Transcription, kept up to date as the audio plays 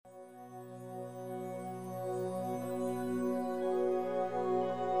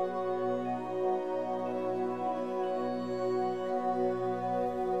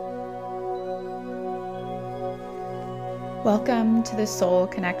Welcome to the Soul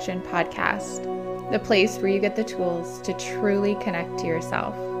Connection Podcast, the place where you get the tools to truly connect to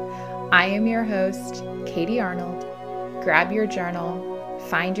yourself. I am your host, Katie Arnold. Grab your journal,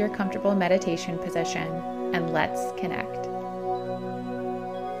 find your comfortable meditation position, and let's connect.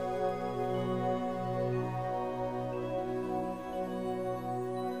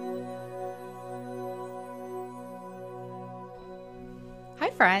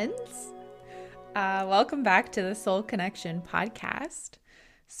 Hi, friends. Welcome back to the Soul Connection Podcast.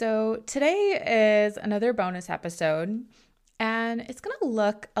 So today is another bonus episode, and it's going to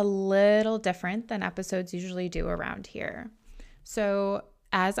look a little different than episodes usually do around here. So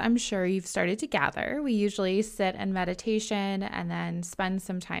as I'm sure you've started to gather, we usually sit in meditation and then spend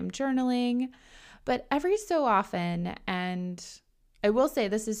some time journaling, but every so often, and I will say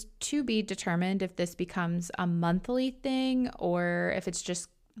this is to be determined if this becomes a monthly thing or if it's just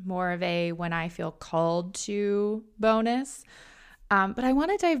more of a when I feel called to bonus. But I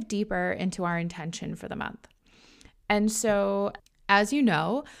want to dive deeper into our intention for the month. And so, as you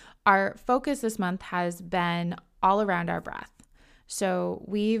know, our focus this month has been all around our breath. So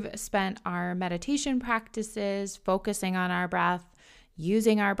we've spent our meditation practices focusing on our breath,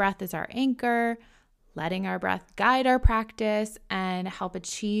 using our breath as our anchor, letting our breath guide our practice and help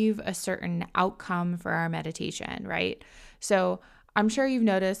achieve a certain outcome for our meditation, right? So I'm sure you've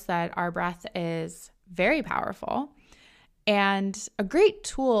noticed that our breath is very powerful and a great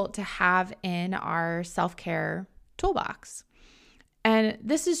tool to have in our self-care toolbox. And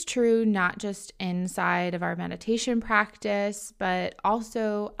this is true not just inside of our meditation practice, but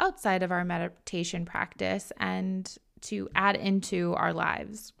also outside of our meditation practice and to add into our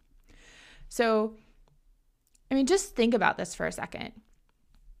lives. So, just think about this for a second.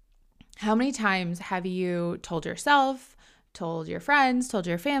 How many times have you told yourself, told your friends, told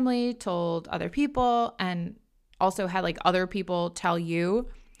your family, told other people, and also had other people tell you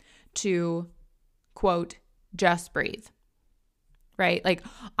to, quote, just breathe, right?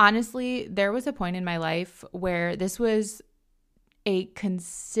 Honestly, there was a point in my life where this was a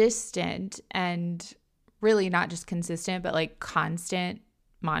consistent and really not just consistent, but constant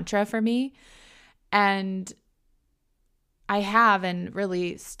mantra for me. And I have and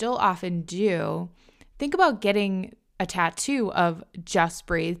really still often do think about getting a tattoo of just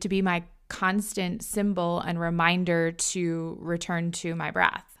breathe to be my constant symbol and reminder to return to my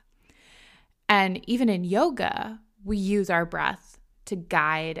breath. And even in yoga, we use our breath to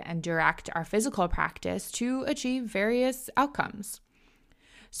guide and direct our physical practice to achieve various outcomes.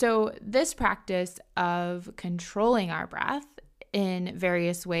 So this practice of controlling our breath in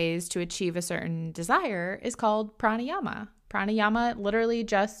various ways to achieve a certain desire is called pranayama. Pranayama literally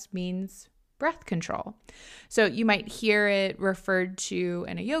just means breath control. So you might hear it referred to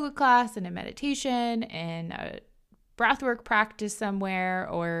in a yoga class, in a meditation, in a breathwork practice somewhere,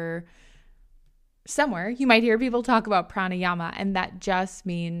 or somewhere you might hear people talk about pranayama, and that just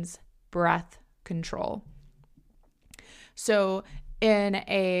means breath control. So in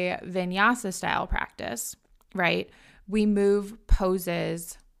a vinyasa style practice, right, we move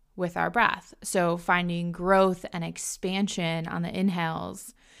poses with our breath. So finding growth and expansion on the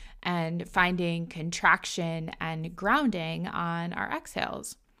inhales and finding contraction and grounding on our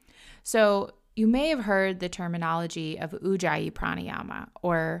exhales. So you may have heard the terminology of Ujjayi pranayama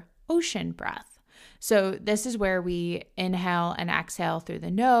or ocean breath. So this is where we inhale and exhale through the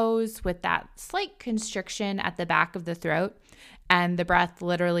nose with that slight constriction at the back of the throat. And the breath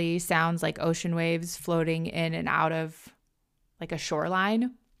literally sounds like ocean waves floating in and out of a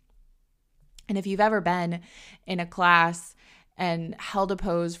shoreline. And if you've ever been in a class and held a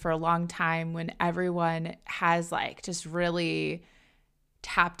pose for a long time when everyone has just really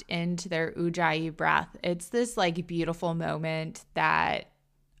tapped into their Ujjayi breath, it's this beautiful moment that,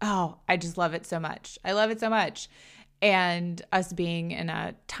 I just love it so much. I love it so much. And us being in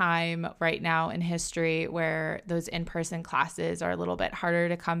a time right now in history where those in-person classes are a little bit harder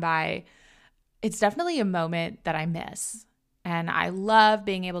to come by, it's definitely a moment that I miss. And I love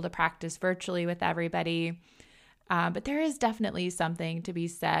being able to practice virtually with everybody. But there is definitely something to be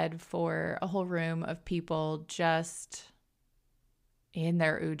said for a whole room of people just in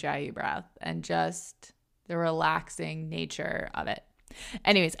their Ujjayi breath and just the relaxing nature of it.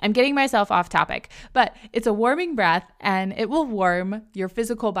 Anyways, I'm getting myself off topic, but it's a warming breath and it will warm your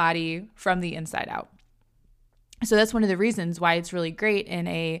physical body from the inside out. So that's one of the reasons why it's really great in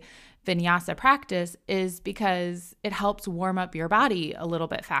a vinyasa practice is because it helps warm up your body a little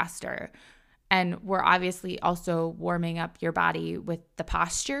bit faster. And we're obviously also warming up your body with the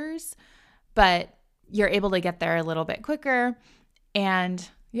postures, but you're able to get there a little bit quicker. And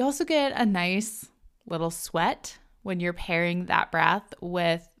you also get a nice little sweat when you're pairing that breath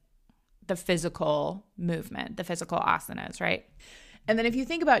with the physical movement, the physical asanas, right? And then if you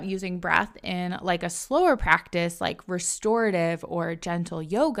think about using breath in like a slower practice, like restorative or gentle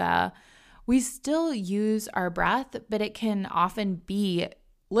yoga, we still use our breath, but it can often be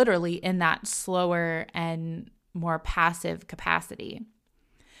literally in that slower and more passive capacity.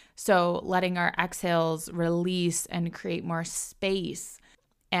 So letting our exhales release and create more space,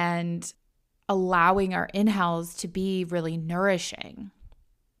 and allowing our inhales to be really nourishing.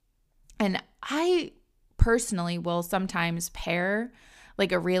 And I personally will sometimes pair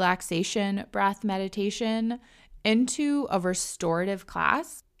like a relaxation breath meditation into a restorative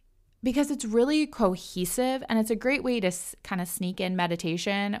class because it's really cohesive and it's a great way to kind of sneak in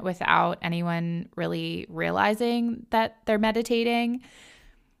meditation without anyone really realizing that they're meditating,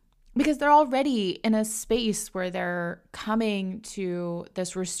 because they're already in a space where they're coming to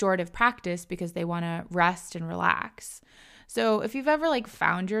this restorative practice because they want to rest and relax. So if you've ever like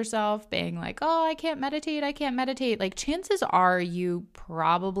found yourself being like, oh, I can't meditate, like chances are you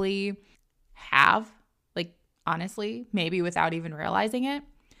probably have, like honestly, maybe without even realizing it.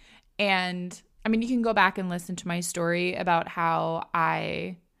 And I mean, you can go back and listen to my story about how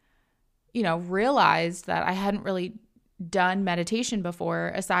I, realized that I hadn't really done meditation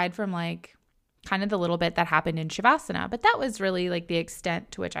before, aside from like kind of the little bit that happened in Shavasana, but that was really like the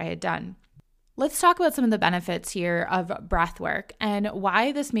extent to which I had done. Let's talk about some of the benefits here of breath work and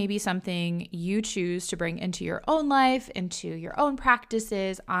why this may be something you choose to bring into your own life, into your own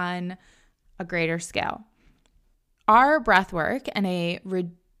practices on a greater scale. Our breath work and a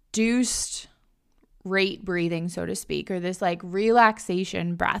reduced rate breathing, so to speak, or this like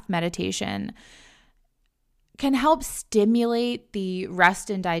relaxation breath meditation can help stimulate the rest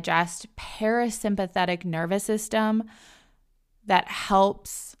and digest parasympathetic nervous system that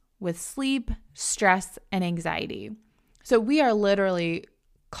helps with sleep, stress, and anxiety. So we are literally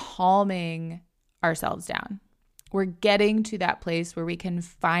calming ourselves down. We're getting to that place where we can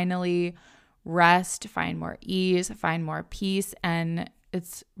finally rest, find more ease, find more peace, and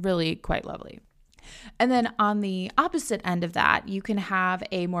it's really quite lovely. And then on the opposite end of that, you can have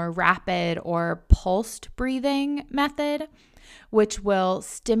a more rapid or pulsed breathing method, which will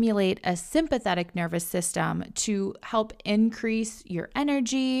stimulate a sympathetic nervous system to help increase your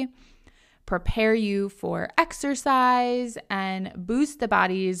energy, prepare you for exercise, and boost the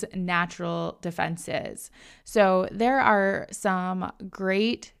body's natural defenses. So there are some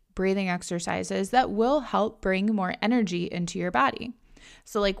great breathing exercises that will help bring more energy into your body.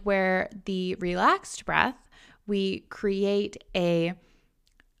 So like where the relaxed breath, we create a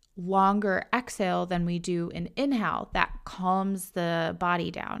longer exhale than we do an inhale that calms the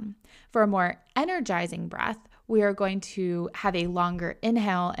body down. For a more energizing breath, we are going to have a longer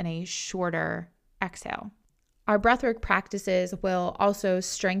inhale and a shorter exhale. Our breathwork practices will also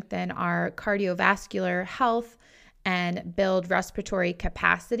strengthen our cardiovascular health and build respiratory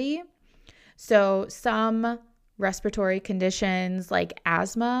capacity. So some respiratory conditions like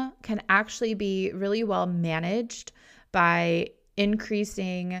asthma can actually be really well managed by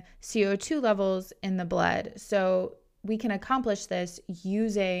increasing CO2 levels in the blood. So we can accomplish this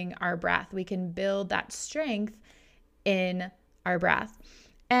using our breath. We can build that strength in our breath.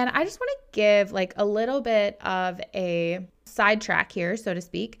 And I just want to give like a little bit of a sidetrack here, so to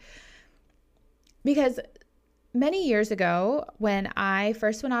speak, because many years ago, when I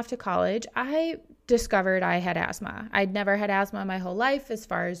first went off to college, I discovered I had asthma. I'd never had asthma my whole life, as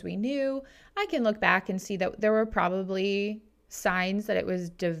far as we knew. I can look back and see that there were probably signs that it was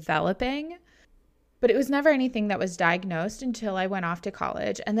developing, but it was never anything that was diagnosed until I went off to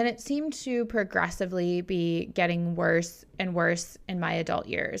college. And then it seemed to progressively be getting worse and worse in my adult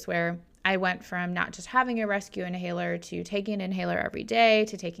years, where I went from not just having a rescue inhaler to taking an inhaler every day,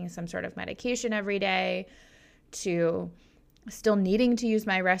 to taking some sort of medication every day, to still needing to use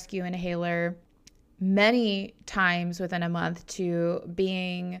my rescue inhaler many times within a month, to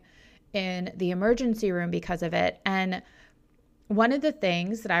being in the emergency room because of it. And one of the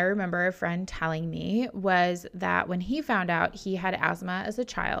things that I remember a friend telling me was that when he found out he had asthma as a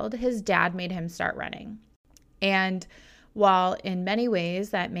child, his dad made him start running. And while in many ways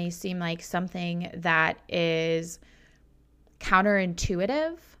that may seem like something that is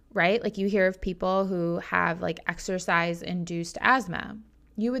counterintuitive, right? Like you hear of people who have like exercise-induced asthma.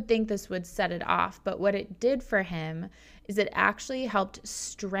 You would think this would set it off, but what it did for him is it actually helped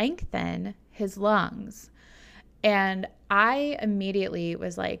strengthen his lungs. And I immediately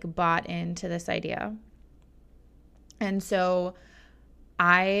was like bought into this idea. And so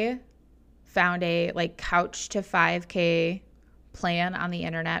I found a like couch to 5K plan on the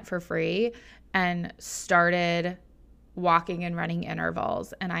internet for free and started walking and running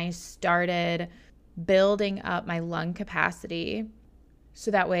intervals, and I started building up my lung capacity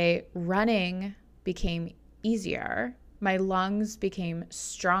so that way running became easier, my lungs became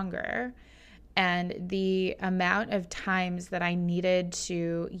stronger, and the amount of times that I needed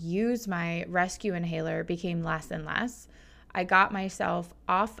to use my rescue inhaler became less and less. I got myself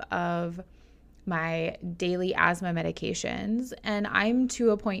off of my daily asthma medications, and I'm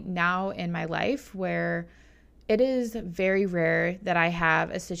to a point now in my life where it is very rare that I have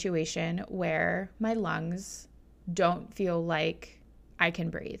a situation where my lungs don't feel like I can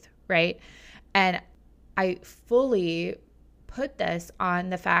breathe, right? And I fully put this on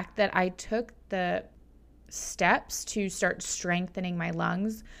the fact that I took the steps to start strengthening my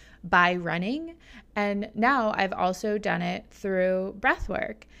lungs by running. And now I've also done it through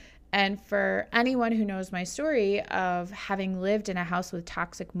breathwork. And for anyone who knows my story of having lived in a house with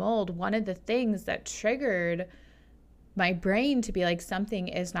toxic mold, one of the things that triggered my brain to be like, something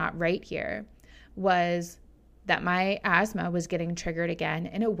is not right here, was that my asthma was getting triggered again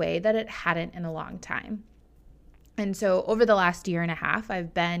in a way that it hadn't in a long time. And so over the last year and a half,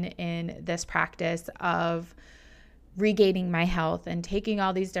 I've been in this practice of regaining my health and taking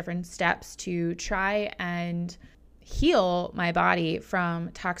all these different steps to try and heal my body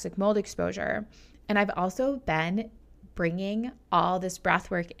from toxic mold exposure. And I've also been bringing all this breath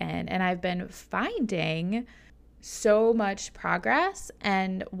work in, and I've been finding so much progress.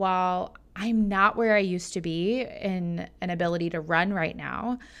 And while I'm not where I used to be in an ability to run right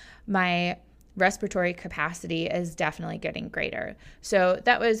now, my respiratory capacity is definitely getting greater. So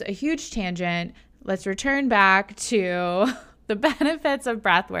that was a huge tangent. Let's return back to the benefits of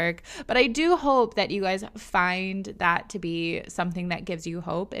breath work. But I do hope that you guys find that to be something that gives you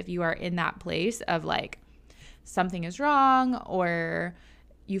hope if you are in that place of like something is wrong, or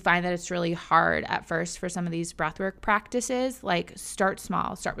you find that it's really hard at first for some of these breathwork practices. Like, start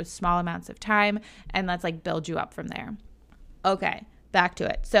small, start with small amounts of time, and let's like build you up from there. Okay, back to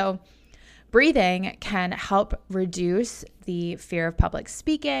it. So breathing can help reduce the fear of public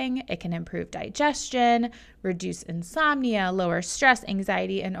speaking. It can improve digestion, reduce insomnia, lower stress,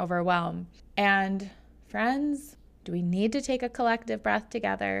 anxiety, and overwhelm. And friends, do we need to take a collective breath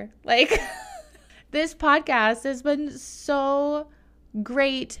together? Like, this podcast has been so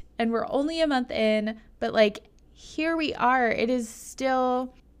great, and we're only a month in, but like, here we are. It is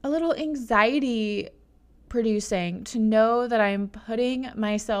still a little anxiety producing to know that I'm putting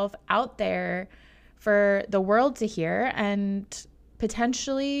myself out there for the world to hear and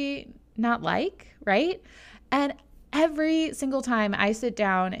potentially not like, right? And every single time I sit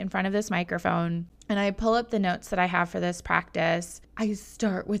down in front of this microphone and I pull up the notes that I have for this practice, I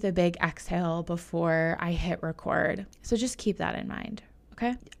start with a big exhale before I hit record. So just keep that in mind,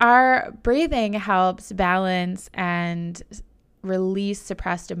 okay? Our breathing helps balance and release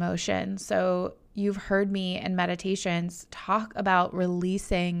suppressed emotion. So you've heard me in meditations talk about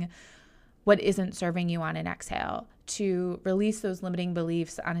releasing what isn't serving you on an exhale, to release those limiting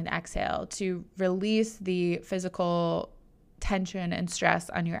beliefs on an exhale, to release the physical tension and stress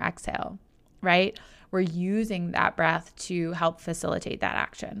on your exhale, right? We're using that breath to help facilitate that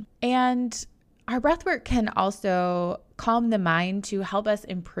action. And our breath work can also calm the mind to help us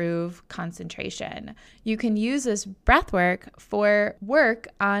improve concentration. You can use this breath work for work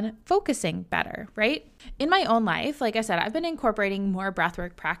on focusing better, right? In my own life, like I said, I've been incorporating more breath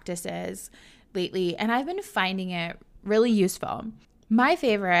work practices lately, and I've been finding it really useful. My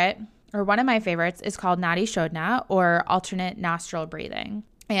favorite, or one of my favorites, is called Nadi Shodhana, or alternate nostril breathing.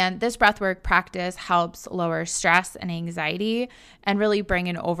 And this breathwork practice helps lower stress and anxiety and really bring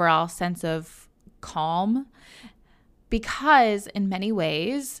an overall sense of calm, because in many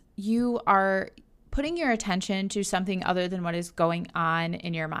ways you are putting your attention to something other than what is going on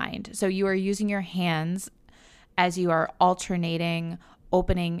in your mind. So you are using your hands as you are alternating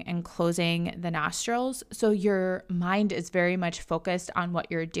opening and closing the nostrils. So your mind is very much focused on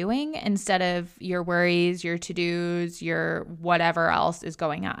what you're doing instead of your worries, your to-dos, your whatever else is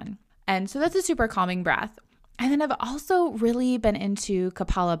going on. And so that's a super calming breath. And then I've also really been into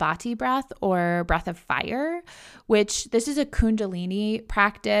Kapalabhati breath, or breath of fire, which this is a Kundalini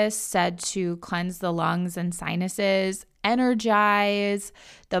practice said to cleanse the lungs and sinuses, energize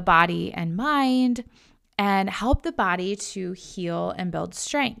the body and mind, and help the body to heal and build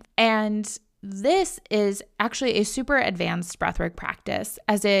strength. And this is actually a super advanced breathwork practice,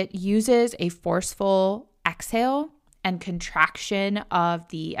 as it uses a forceful exhale and contraction of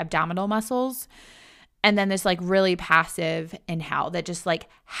the abdominal muscles, and then this like really passive inhale that just like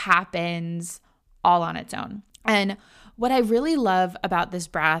happens all on its own. And what I really love about this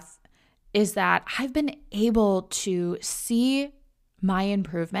breath is that I've been able to see my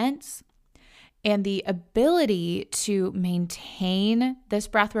improvements and the ability to maintain this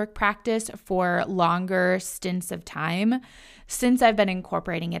breathwork practice for longer stints of time since I've been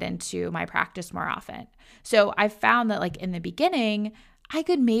incorporating it into my practice more often. So I found that like in the beginning, I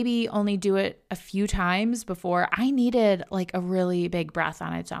could maybe only do it a few times before I needed like a really big breath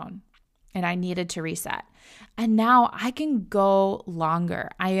on its own and I needed to reset. And now I can go longer.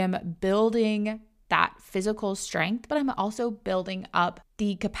 I am building that physical strength, but I'm also building up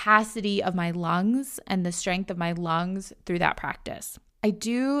the capacity of my lungs and the strength of my lungs through that practice. I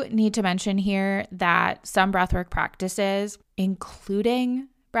do need to mention here that some breathwork practices, including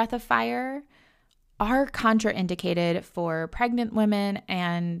breath of fire, are contraindicated for pregnant women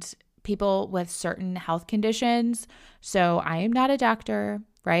and people with certain health conditions. So I am not a doctor,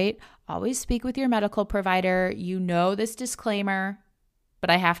 right? Always speak with your medical provider. You know this disclaimer, but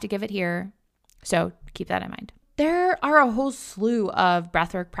I have to give it here. So keep that in mind. There are a whole slew of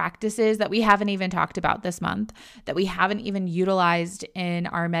breathwork practices that we haven't even talked about this month, that we haven't even utilized in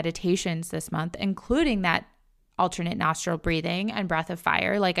our meditations this month, including that alternate nostril breathing and breath of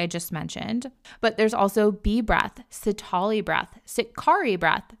fire, like I just mentioned. But there's also bee breath, sitali breath, sitkari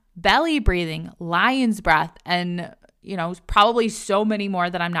breath, belly breathing, lion's breath, and probably so many more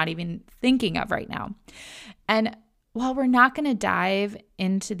that I'm not even thinking of right now. And while we're not going to dive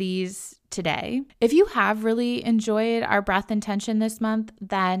into these today, if you have really enjoyed our breath intention this month,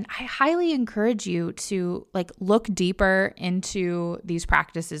 then I highly encourage you to look deeper into these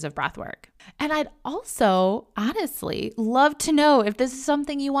practices of breath work. And I'd also honestly love to know if this is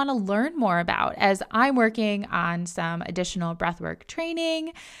something you want to learn more about, as I'm working on some additional breathwork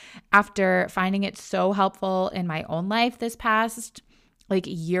training after finding it so helpful in my own life this past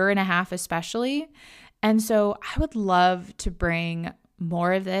year and a half especially. And so I would love to bring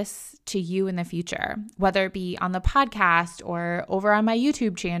more of this to you in the future, whether it be on the podcast or over on my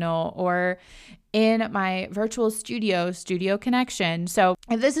YouTube channel or in my virtual studio connection. So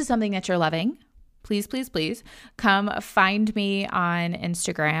if this is something that you're loving, please, please, please come find me on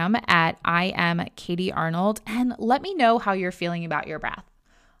Instagram at I am Katie Arnold and let me know how you're feeling about your breath.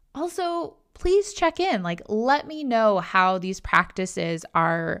 Also, please check in. Let me know how these practices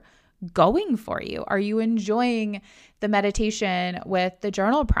are going for you. Are you enjoying the meditation with the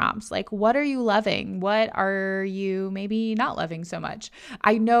journal prompts? What are you loving? What are you maybe not loving so much?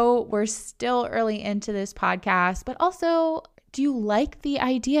 I know we're still early into this podcast, but also, do you like the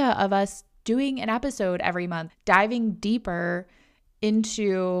idea of us doing an episode every month, diving deeper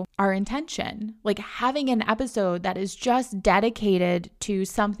into our intention, having an episode that is just dedicated to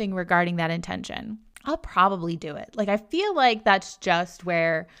something regarding that intention? I'll probably do it. I feel like that's just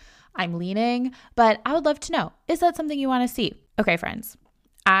where I'm leaning, but I would love to know, is that something you want to see? Okay, friends,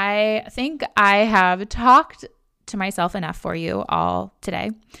 I think I have talked to myself enough for you all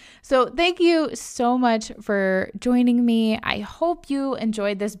today. So thank you so much for joining me. I hope you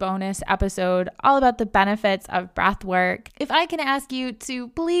enjoyed this bonus episode all about the benefits of breath work. If I can ask you to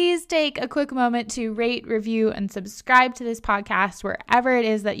please take a quick moment to rate, review, and subscribe to this podcast wherever it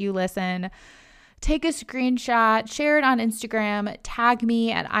is that you listen. Take a screenshot, share it on Instagram, tag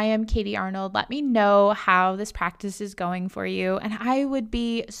me at I am Katie Arnold. Let me know how this practice is going for you. And I would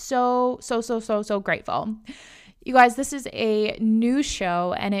be so grateful. You guys, this is a new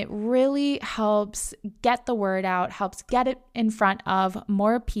show and it really helps get the word out, helps get it in front of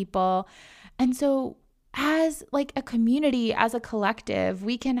more people. And so as a community, as a collective,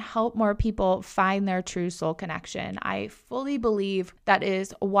 we can help more people find their true soul connection. I fully believe that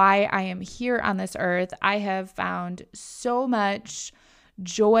is why I am here on this earth. I have found so much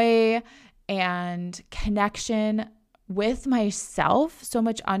joy and connection with myself, so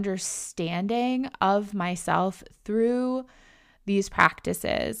much understanding of myself through these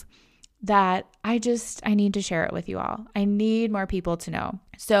practices that I need to share it with you all. I need more people to know.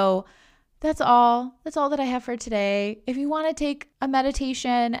 So that's all that I have for today. If you want to take a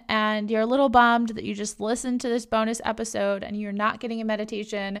meditation and you're a little bummed that you just listened to this bonus episode and you're not getting a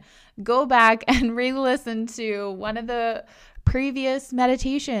meditation, go back and re-listen to one of the previous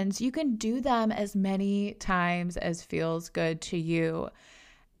meditations. You can do them as many times as feels good to you.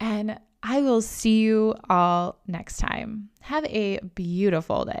 And I will see you all next time. Have a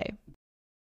beautiful day.